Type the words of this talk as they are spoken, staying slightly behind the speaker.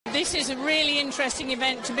This is a really interesting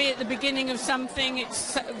event to be at the beginning of something.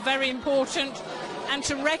 It's very important, and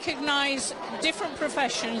to recognise different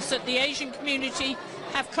professions that the Asian community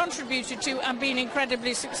have contributed to and been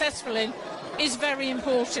incredibly successful in is very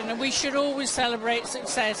important, and we should always celebrate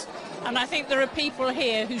success. And I think there are people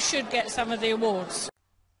here who should get some of the awards.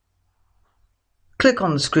 Click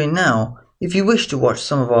on the screen now if you wish to watch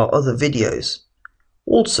some of our other videos.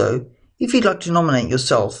 Also, if you'd like to nominate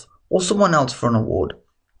yourself or someone else for an award,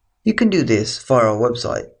 you can do this via our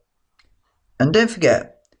website. And don't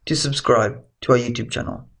forget to subscribe to our YouTube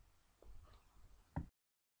channel.